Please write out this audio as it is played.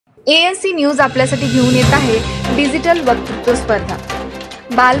ANC news आपल्यासाठी घेऊन येत आहे डिजिटल वक्तृत्व स्पर्धा।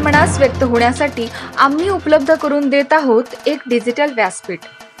 बालमनास व्यक्त होण्यासाठी आम्ही उपलब्ध करून देत आहोत एक डिजिटल व्यासपीठ।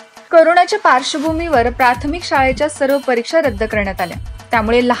 कोरोनाच्या पार्श्वभूमीवर प्राथमिक शाळेच्या सर्व परीक्षा रद्द करण्यात आल्या,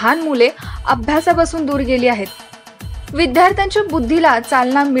 त्यामुळे लहान मुले अभ्यासापासून दूर गेली आहेत। विद्यार्थ्यांच्या बुद्धीला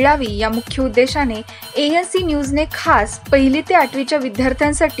चालना मिळावी या मुख्य उद्देशाने ANC न्यूजने खास 1ली ते 8वीच्या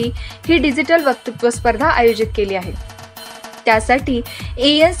विद्यार्थ्यांसाठी ही डिजिटल वक्तृत्व स्पर्धा आयोजित केली आहे। त्यासाठी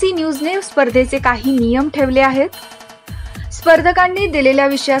ANC न्यूजने स्पर्धेचे काही नियम ठेवले आहेत। स्पर्धकांनी दिलेल्या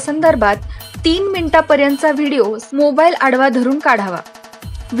विषयासंदर्भात 3 मिनिटांपर्यंतचा व्हिडिओ मोबाईल आडवा धरून काढावा।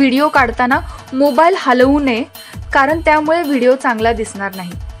 व्हिडिओ काढताना मोबाईल हलवू नये, कारण त्यामुळे व्हिडिओ चांगला दिसणार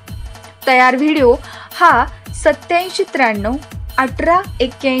नाही। तयार व्हिडिओ हा 8793 18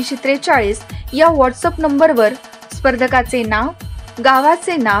 81 43 या व्हॉट्सअप नंबरवर स्पर्धकाचे नाव,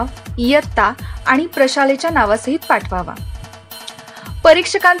 गावाचे नाव, इयत्ता आणि प्रशालेच्या नावासहित पाठवावा।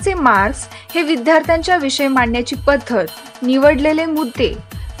 परीक्षकांचे मार्क्स हे विद्यार्थ्यांच्या विषय मांडण्याची पद्धत, निवडलेले मुद्दे,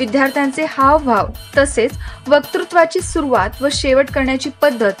 विद्यार्थ्यांचे हावभाव तसेच वक्तृत्वाची सुरुवात व शेवट करण्याची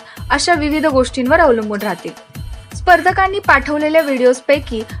पद्धत अशा विविध गोष्टींवर अवलंबून राहतील। स्पर्धकांनी पाठवलेल्या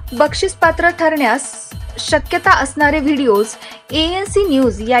व्हिडिओजपैकी बक्षीसपात्र ठरण्यास शक्यता असणारे व्हिडिओज ANC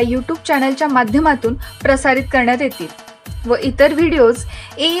न्यूज या YouTube चॅनलच्या माध्यमातून प्रसारित करण्यात येतील व इतर व्हिडिओज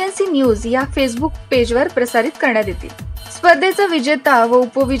ANC न्यूज या फेसबुक पेजवर प्रसारित करण्यात येतील। स्पर्धेचा विजेता व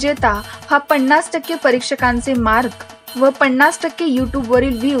उपविजेता हा 50% परीक्षकांचे मार्क व 50% YouTube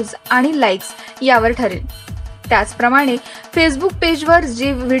वरील व्ह्यूज आणि लाईक्स यावर ठरेल। त्याचप्रमाणे फेसबुक पेजवर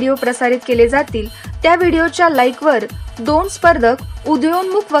जे व्हिडिओ प्रसारित केले जातील त्या व्हिडिओच्या लाईकवर 2 स्पर्धक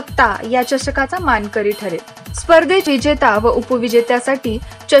उदयोन्मुख वक्ता या चषकाचा मानकरी ठरेल। स्पर्धेत विजेता व उपविजेत्यासाठी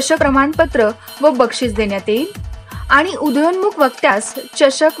चषक, प्रमाणपत्र व बक्षीस देण्यात येईल आणि उदयोन्मुख वक्त्यास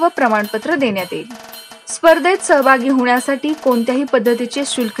चषक व प्रमाणपत्र देण्यात येईल। स्पर्धेत सहभागी होण्यासाठी कोणत्याही पद्धतीचे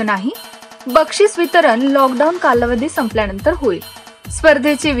शुल्क नाही। बक्षीस वितरण लॉकडाऊन कालावधी संपल्यानंतर होईल।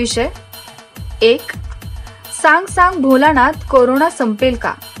 स्पर्धेचे विषय: 1. सांग सांग भोलानाथ, कोरोना संपेल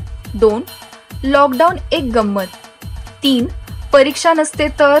का? 2. लॉकडाऊन एक गंमत. 3. परीक्षा नसते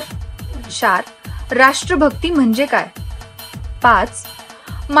तर? 4. राष्ट्रभक्ती म्हणजे काय? 5.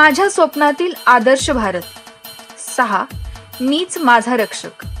 माझ्या स्वप्नातील आदर्श भारत. 6. मीच माझा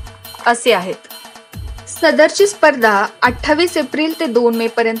रक्षक असे आहेत। सदरची स्पर्धा 28 एप्रिल ते 2 मे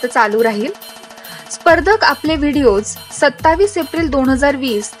पर्यंत चालू राहील। स्पर्धक आपले व्हिडिओज 27 एप्रिल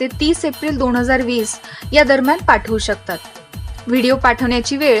 2020 ते 30 एप्रिल 2020 या दरम्यान पाठवू शकतात। व्हिडिओ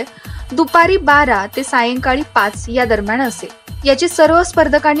पाठवण्याची वेळ दुपारी 12 ते सायंकाळी 5 या दरम्यान असेल। याची सर्व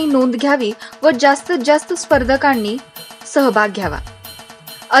स्पर्धकांनी नोंद घ्यावी व जास्तीत जास्त स्पर्धकांनी सहभाग घ्यावा।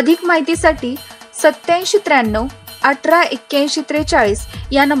 अधिक माहितीसाठी 8793 18 81 43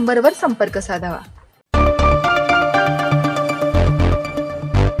 या नंबरवर संपर्क साधावा।